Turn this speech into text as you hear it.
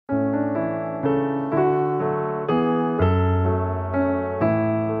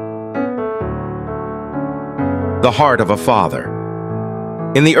the heart of a father.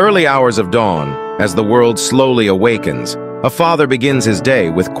 In the early hours of dawn, as the world slowly awakens, a father begins his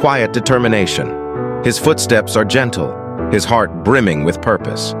day with quiet determination. His footsteps are gentle, his heart brimming with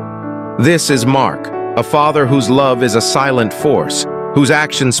purpose. This is Mark, a father whose love is a silent force, whose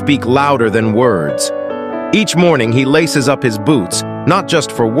actions speak louder than words. Each morning he laces up his boots, not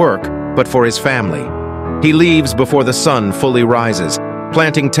just for work, but for his family. He leaves before the sun fully rises,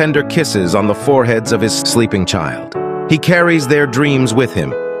 planting tender kisses on the foreheads of his sleeping child. He carries their dreams with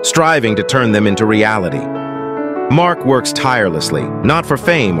him, striving to turn them into reality. Mark works tirelessly, not for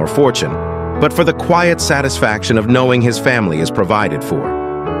fame or fortune, but for the quiet satisfaction of knowing his family is provided for.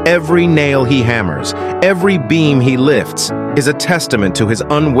 Every nail he hammers, every beam he lifts, is a testament to his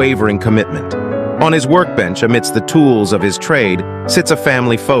unwavering commitment. On his workbench, amidst the tools of his trade, sits a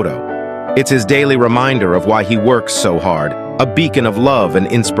family photo. It's his daily reminder of why he works so hard, a beacon of love and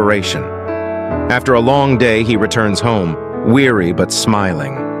inspiration. After a long day, he returns home, weary but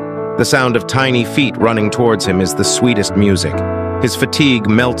smiling. The sound of tiny feet running towards him is the sweetest music. His fatigue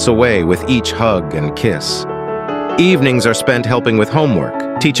melts away with each hug and kiss. Evenings are spent helping with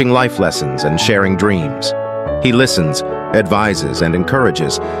homework, teaching life lessons, and sharing dreams. He listens, advises, and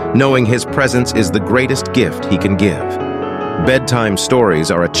encourages, knowing his presence is the greatest gift he can give. Bedtime stories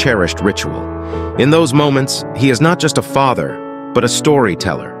are a cherished ritual. In those moments, he is not just a father, but a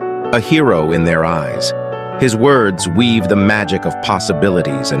storyteller, a hero in their eyes. His words weave the magic of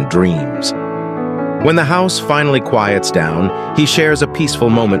possibilities and dreams. When the house finally quiets down, he shares a peaceful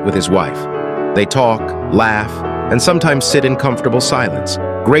moment with his wife. They talk, laugh, and sometimes sit in comfortable silence,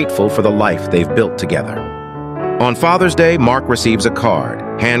 grateful for the life they've built together. On Father's Day, Mark receives a card,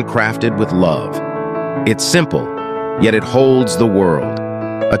 handcrafted with love. It's simple, yet it holds the world.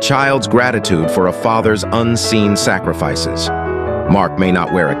 A child's gratitude for a father's unseen sacrifices. Mark may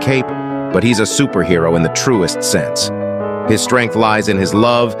not wear a cape, but he's a superhero in the truest sense. His strength lies in his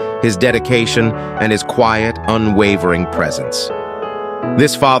love, his dedication, and his quiet, unwavering presence.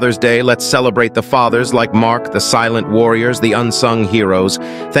 This Father's Day, let's celebrate the fathers like Mark, the silent warriors, the unsung heroes.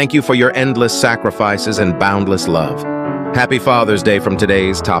 Thank you for your endless sacrifices and boundless love. Happy Father's Day from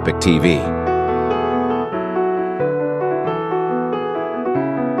today's Topic TV.